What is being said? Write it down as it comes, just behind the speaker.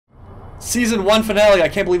Season 1 finale. I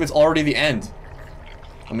can't believe it's already the end.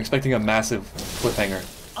 I'm expecting a massive cliffhanger.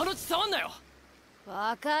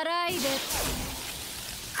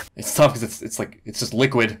 It's tough because it's like it's just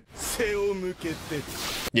liquid.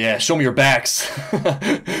 Yeah, show me your backs.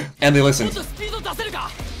 And they listen.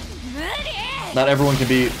 Not everyone can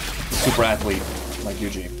be a super athlete like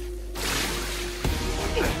Yuji.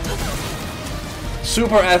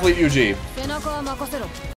 Super athlete Yuji.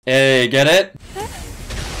 Hey, get it?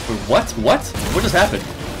 Wait, what? What? What just happened?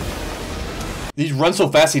 Did he run so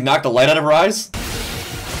fast he knocked the light out of her eyes?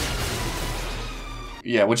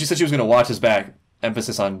 Yeah, when she said she was gonna watch his back,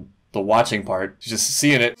 emphasis on the watching part, she's just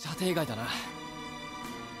seeing it.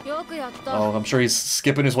 Oh, I'm sure he's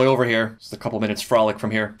skipping his way over here. Just a couple minutes frolic from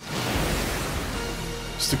here.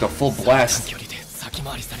 Just took a full blast.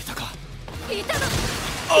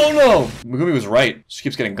 Oh no! Megumi was right. She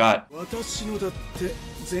keeps getting got. Oh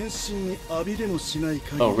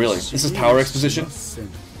really? This is power exposition?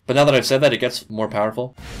 But now that I've said that, it gets more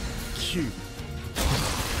powerful.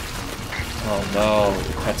 Oh no,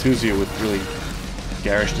 it tattoos you with really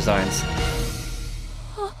garish designs.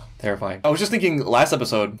 Terrifying. I was just thinking last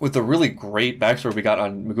episode, with the really great backstory we got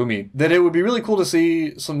on Megumi, that it would be really cool to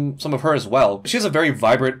see some of her as well. She has a very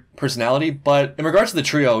vibrant personality, but in regards to the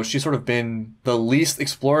trio, she's sort of been the least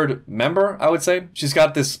explored member, I would say. She's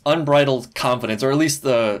got this unbridled confidence, or at least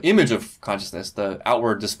the image of consciousness, the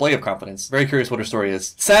outward display of confidence. Very curious what her story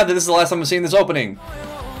is. Sad that this is the last time I'm seeing this opening.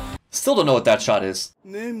 Still don't know what that shot is.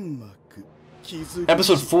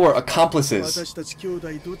 Episode 4, Accomplices. True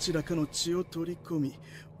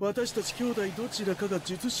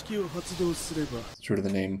to the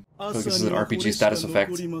name. I feel like this is an RPG status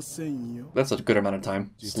effect. That's a good amount of time.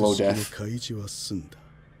 Slow death.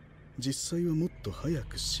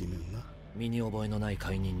 身に覚えのない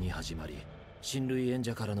解任に始まり、親類縁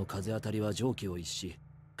者からの風当たりは常軌を逸し、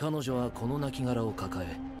彼女はこの亡骸を抱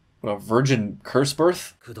え、 What a virgin curse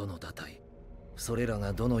birth? 九度の堕胎。それら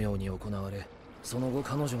がどのように行われ、その後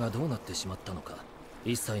彼女がどうなってしまったのか、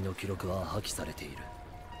一切の記録は破棄されている。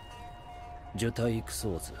受胎ク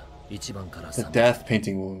ソーズ1番から3 The death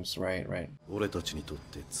painting wounds, right, right. 俺たちにとっ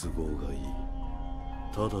て都合がいい。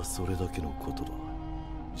ただそれだけのことだ。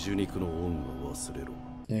受肉の恩は忘れろ。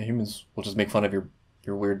 Yeah, humans will just make fun of your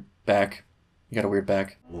weird back. You got a weird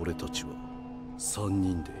back. 俺たちは3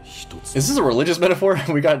人で一つ。 Is this a religious metaphor?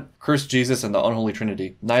 We got cursed Jesus and the unholy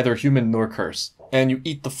trinity. Neither human nor curse. And you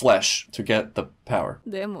eat the flesh to get the power.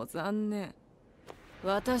 でも残念。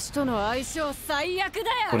私との相性最悪だよ。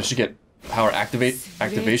 What does she get? Power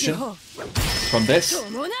activation? From this?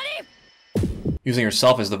 Using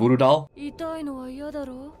herself as the voodoo doll? 痛いのは嫌だ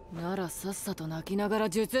ろう。ならさっさと泣きながら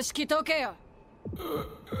術式解けよ。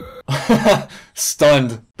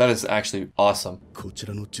 Stunned. That is actually awesome. こち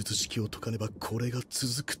らの術式を解かねばこれが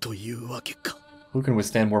続くというわけか。 Who can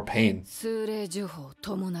withstand more pain? 数例呪法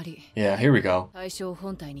ともなり。 Yeah, here we go. 対象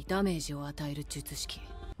本体にダメージを与える術式。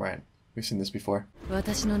 Right. We've seen this before.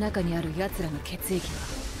 私の中にある奴らの血液は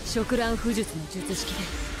触乱符術の術式で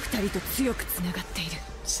二人と強くつながっている。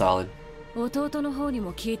 Solid. 弟の方に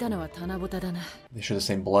も聞いたのは棚ぼただな。 They share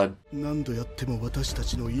the same blood. 何度やっても私た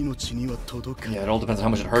ちの命には届かない。 Yeah, it all depends on how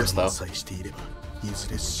much it hurts, though. さえしていればいず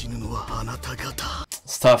れ死ぬのはあなた方。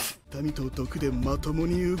 It's tough. 民と毒でまとも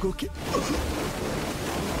に動け。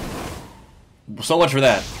 So much for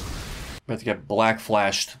that. We have to get black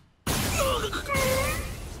flashed.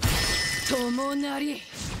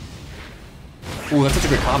 Ooh, that's such a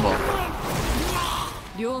good combo.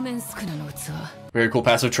 Very cool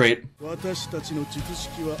passive trait. You have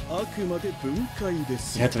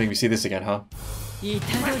to make me see this again, huh?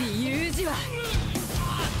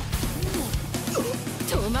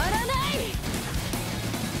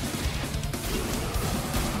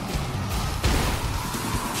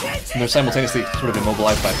 And they're simultaneously sort of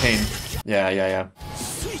immobilized by pain. Yeah.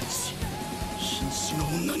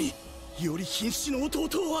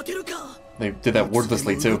 They did that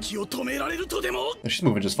wordlessly too. She's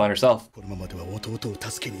moving just fine herself.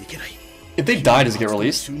 If they die, does it get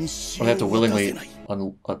released? Or do they have to willingly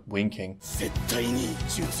Wing King?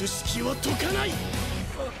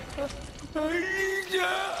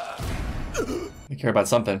 They care about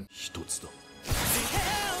something.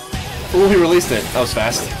 Ooh, he released it. That was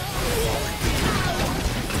fast.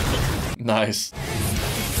 Nice.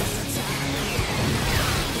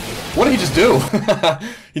 What did he just do?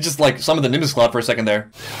 He just like summoned the Nimbus Cloud for a second there.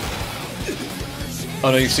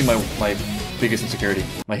 Oh no, you see my biggest insecurity.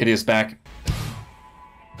 My hideous back.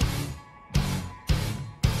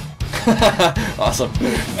 Awesome.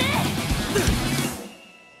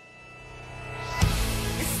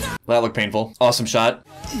 That looked painful. Awesome shot.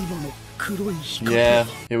 Yeah,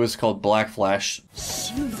 it was called Black Flash.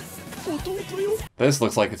 This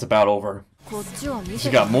looks like it's about over. She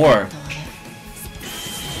got more.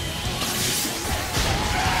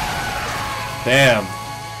 Damn.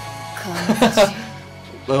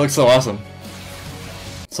 That looks so awesome.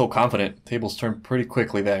 So confident. Tables turned pretty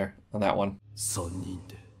quickly there on that one.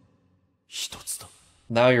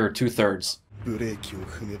 Now you're 2/3.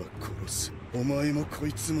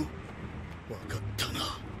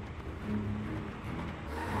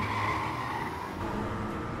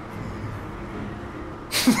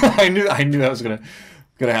 I knew that was gonna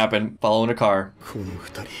happen. Following a car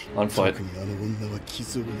on foot,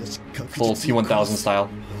 full T1000 style.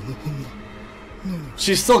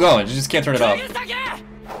 She's still going. She just can't turn it off.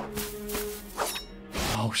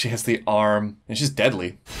 Oh, she has the arm, and she's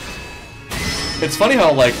deadly. It's funny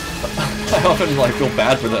how like I often like feel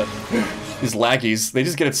bad for these lackeys. They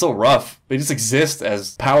just get it so rough. They just exist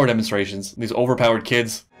as power demonstrations. These overpowered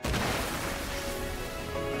kids.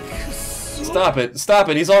 Stop it! Stop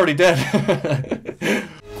it! He's already dead.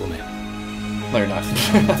 No, you're not.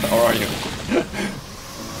 Or are you?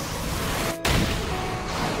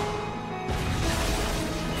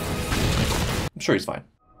 I'm sure he's fine.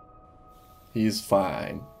 He's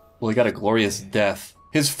fine. Well, he got a glorious death.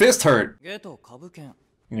 His fist hurt!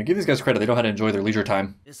 You know, give these guys credit. They know how to enjoy their leisure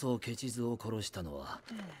time. He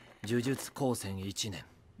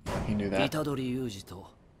knew that.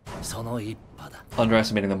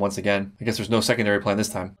 Underestimating them once again. I guess there's no secondary plan this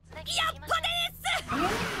time.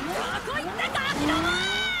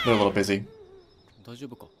 They're a little busy.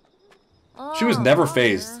 She was never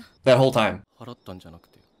phased that whole time.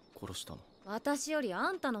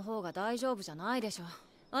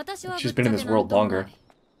 She's been in this world longer.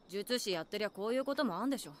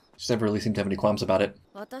 She's never really seemed to have any qualms about it.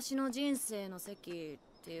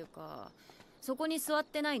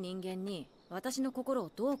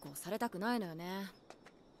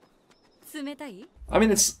 I mean,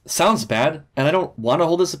 it sounds bad, and I don't want to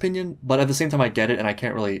hold this opinion, but at the same time I get it, and I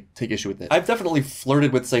can't really take issue with it. I've definitely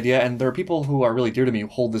flirted with this idea, and there are people who are really dear to me who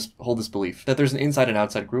hold this belief, that there's an inside and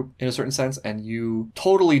outside group, in a certain sense, and you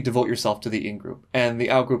totally devote yourself to the in-group, and the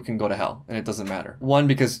out-group can go to hell, and it doesn't matter. One,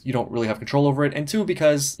 because you don't really have control over it, and two,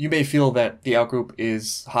 because you may feel that the out-group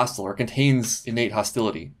is hostile, or contains innate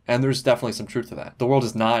hostility, and there's definitely some truth to that. The world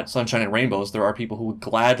is not sunshine and rainbows. There are people who would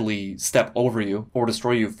gladly step over you, or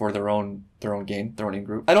destroy you for their own gain, their own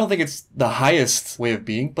in-group. I don't think it's the highest way of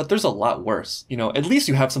being, but there's a lot worse. You know, at least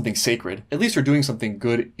you have something sacred. At least you're doing something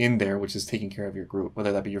good in there, which is taking care of your group,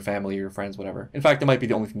 whether that be your family or your friends, whatever. In fact, it might be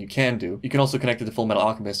the only thing you can do. You can also connect it to Full Metal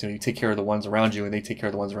Alchemist. You know, you take care of the ones around you, and they take care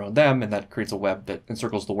of the ones around them, and that creates a web that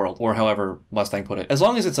encircles the world, or however Mustang put it. As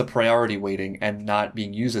long as it's a priority weighting and not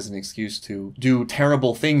being used as an excuse to do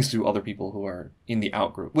terrible things to other people who are in the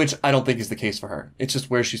out-group, which I don't think is the case for her. It's just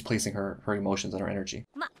where she's placing her emotions and her energy.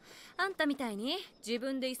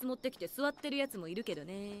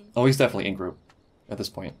 Oh, he's definitely in group at this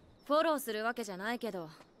point.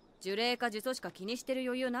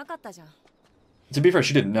 To be fair,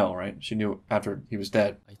 she didn't know, right? She knew after he was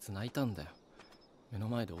dead.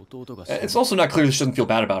 It's also not clear that she doesn't feel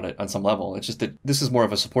bad about it on some level. It's just that this is more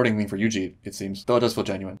of a supporting thing for Yuji, it seems. Though it does feel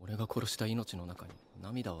genuine.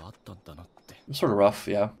 It's sort of rough,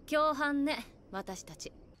 yeah.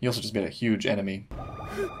 He also just made a huge enemy.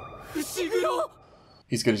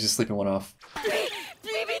 He's good at just sleeping one off.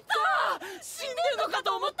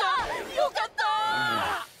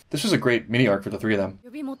 This was a great mini arc for the three of them.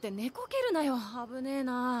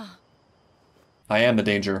 I am the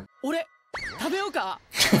danger. I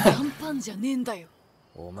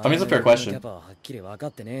mean, it's a fair question.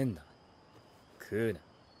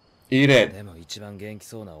 Eat it.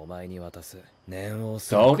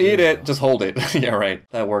 Don't eat it. Just hold it. Yeah, right.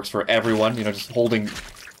 That works for everyone. You know, just holding.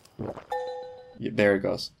 Yeah, there it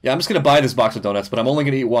goes. Yeah, I'm just gonna buy this box of donuts, but I'm only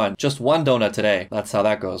gonna eat one. Just one donut today. That's how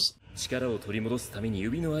that goes.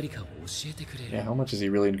 Yeah, how much is he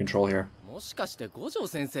really in control here?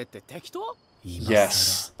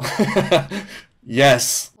 Yes.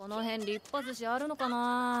 Yes.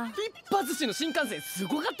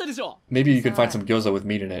 Maybe you can find some gyoza with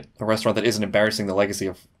meat in it. A restaurant that isn't embarrassing the legacy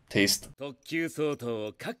of taste.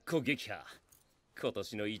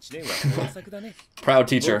 Proud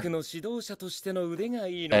teacher.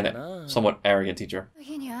 And somewhat arrogant teacher.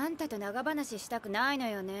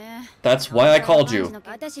 That's why I called you.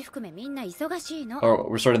 Oh,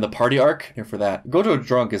 we're starting the party arc? Here for that. Gojo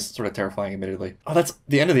drunk is sort of terrifying, admittedly. Oh, that's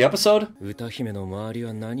the end of the episode? We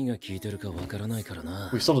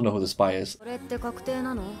still don't know who the spy is.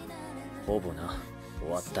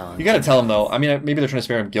 You gotta tell him though. I mean, maybe they're trying to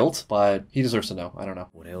spare him guilt, but he deserves to know. I don't know.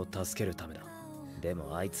 俺を助けるためだ。で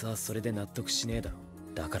もあいつはそれで納得しねえだろ。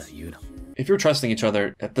だから言うな。If you're trusting each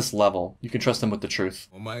other at this level, you can trust them with the truth.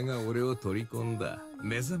 お前が俺を取り込んだ。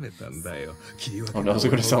目覚めたんだよ。 Oh no,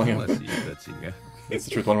 Zuko is telling him. It's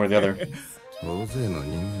the truth one way or the other. 大勢の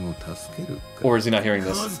人間を助けるか。 Or is he not hearing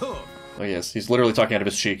this? Oh yes, he's literally talking out of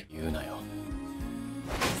his cheek. 言うなよ。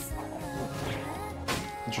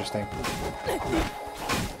 Interesting.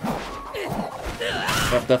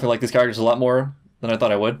 I definitely like these characters a lot more than I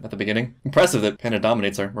thought I would at the beginning. Impressive that Panda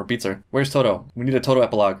dominates her, or beats her. Where's Toto? We need a Toto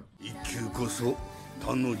epilogue.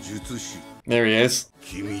 There he is.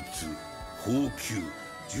 Is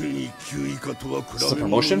this a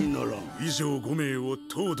promotion?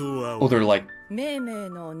 Oh, they're like...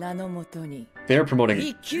 They're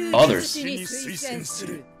promoting others.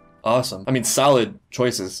 Awesome. I mean, solid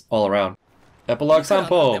choices all around. Epilogue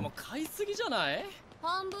Sampo.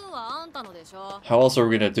 How else are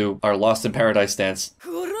we gonna do our Lost in Paradise dance?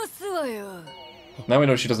 Now we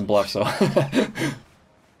know she doesn't bluff, so...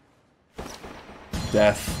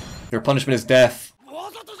 Death. Your punishment is death.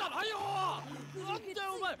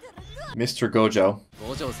 Mr. Gojo.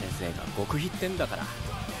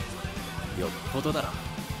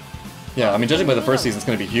 Yeah, I mean, judging by the first season, it's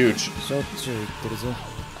gonna be huge.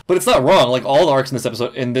 But it's not wrong, like, all the arcs in this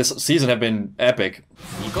episode, in this season have been epic.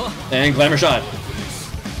 And glamour shot.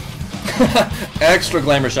 Extra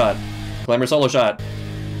glamour shot. Glamour solo shot.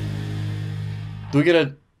 Do we get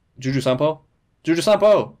a Juju Sampo? Juju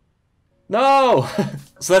Sampo! No!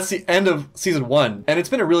 So that's the end of season 1, and it's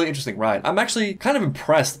been a really interesting ride. I'm actually kind of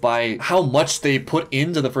impressed by how much they put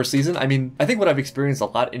into the first season. I mean, I think what I've experienced a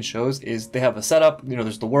lot in shows is they have a setup, you know,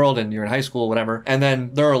 there's the world and you're in high school, whatever, and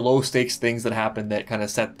then there are low stakes things that happen that kind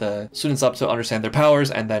of set the students up to understand their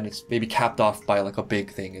powers, and then it's maybe capped off by like a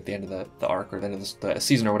big thing at the end of the arc or the end of the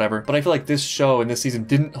season or whatever. But I feel like this show and this season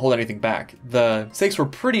didn't hold anything back. The stakes were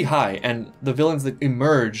pretty high, and the villains that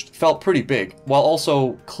emerged felt pretty big, while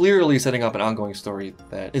also clearly setting up an ongoing story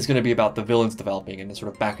that is going to be about the villains developing and the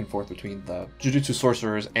sort of back and forth between the Jujutsu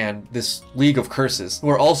sorcerers and this League of Curses, who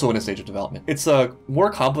are also in a stage of development. It's a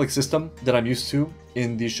more complex system that I'm used to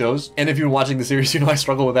in these shows, and if you've been watching the series, you know I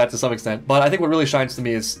struggle with that to some extent. But I think what really shines to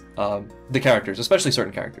me is the characters, especially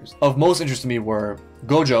certain characters. Of most interest to me were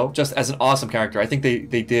Gojo, just as an awesome character. I think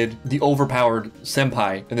they did the overpowered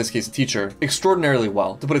senpai, in this case a teacher, extraordinarily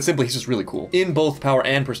well. To put it simply, he's just really cool in both power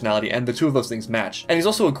and personality, and the two of those things match. And he's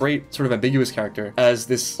also a great sort of ambiguous character as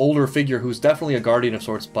this older figure who's definitely a guardian of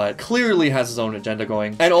sorts, but clearly has his own agenda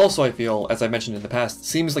going. And also, I feel, as I mentioned in the past,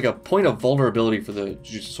 seems like a point of vulnerability for the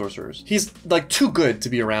Jujutsu sorcerers. He's like too good to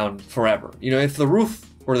be around forever. You know, if the roof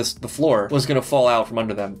or the floor was going to fall out from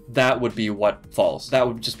under them, that would be what falls. That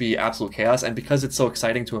would just be absolute chaos. And because it's so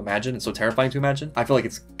exciting to imagine and so terrifying to imagine, I feel like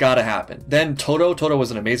it's gotta happen. Then Toto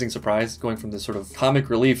was an amazing surprise, going from this sort of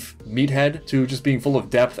comic relief meathead to just being full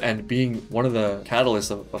of depth and being one of the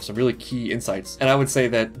catalysts of some really key insights. And I would say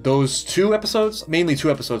that those two episodes, mainly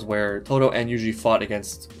two episodes where Toto and Yuji fought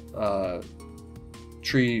against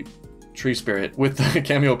Tree Spirit with the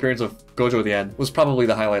cameo appearance of Gojo at the end, was probably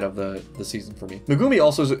the highlight of the season for me. Megumi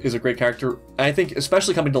also is a great character, and I think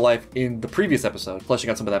especially coming to life in the previous episode,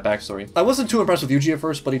 fleshing out some of that backstory. I wasn't too impressed with Yuji at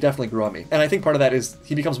first, but he definitely grew on me. And I think part of that is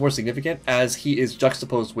he becomes more significant as he is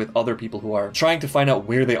juxtaposed with other people who are trying to find out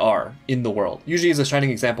where they are in the world. Yuji is a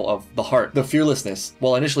shining example of the heart, the fearlessness,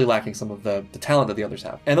 while initially lacking some of the talent that the others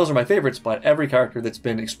have. And those are my favorites, but every character that's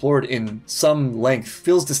been explored in some length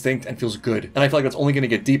feels distinct and feels good. And I feel like that's only going to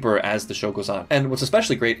get deeper as the show goes on. And what's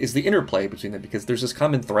especially great is the interplay between them, because there's this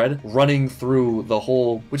common thread running through the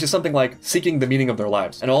whole, which is something like seeking the meaning of their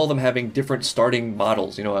lives, and all of them having different starting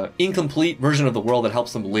models, you know, an incomplete version of the world that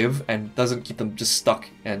helps them live and doesn't keep them just stuck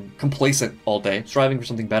and complacent all day, striving for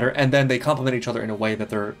something better. And then they complement each other in a way that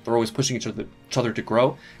they're always pushing each other to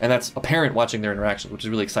grow, and that's apparent watching their interactions, which is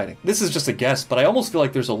really exciting. This is just a guess, but I almost feel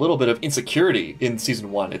like there's a little bit of insecurity in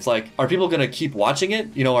season 1. It's like, are people gonna keep watching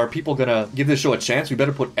it? You know, are people gonna give this show a chance? We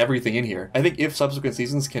better put everything in here. I think if subsequent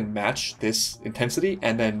seasons can match this intensity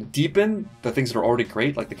and then deepen the things that are already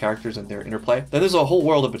great, like the characters and their interplay, then there's a whole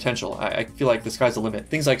world of potential. I feel like the sky's the limit.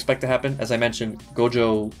 Things I expect to happen, as I mentioned,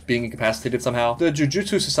 Gojo being incapacitated somehow, the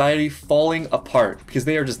Jujutsu society falling apart because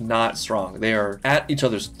they are just not strong. They are at each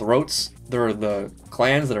other's throats. There are the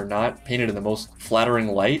clans that are not painted in the most flattering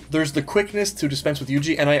light. There's the quickness to dispense with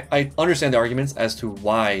Yuji, and I understand the arguments as to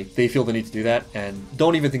why they feel the need to do that, and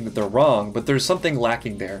don't even think that they're wrong, but there's something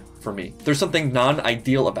lacking there for me. There's something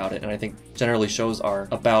non-ideal about it, and I think generally shows are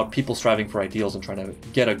about people striving for ideals and trying to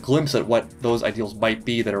get a glimpse at what those ideals might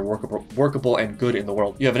be that are workable and good in the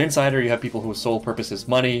world. You have an insider, you have people whose sole purpose is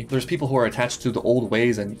money, there's people who are attached to the old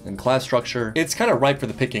ways and class structure. It's kind of ripe for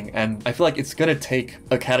the picking, and I feel like it's gonna take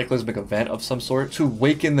a cataclysmic event of some sort to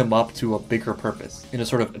waken them up to a bigger purpose in a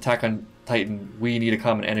sort of Attack on Titan, we need a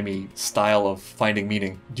common enemy style of finding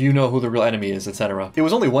meaning. Do you know who the real enemy is, etc. It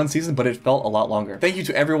was only one season, but it felt a lot longer. Thank you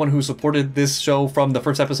to everyone who supported this show from the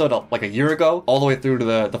first episode, like a year ago, all the way through to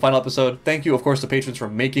the final episode. Thank you, of course, to patrons for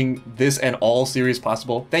making this and all series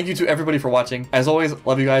possible. Thank you to everybody for watching. As always,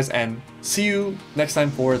 love you guys, and see you next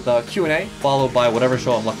time for the Q&A, followed by whatever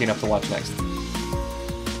show I'm lucky enough to watch next.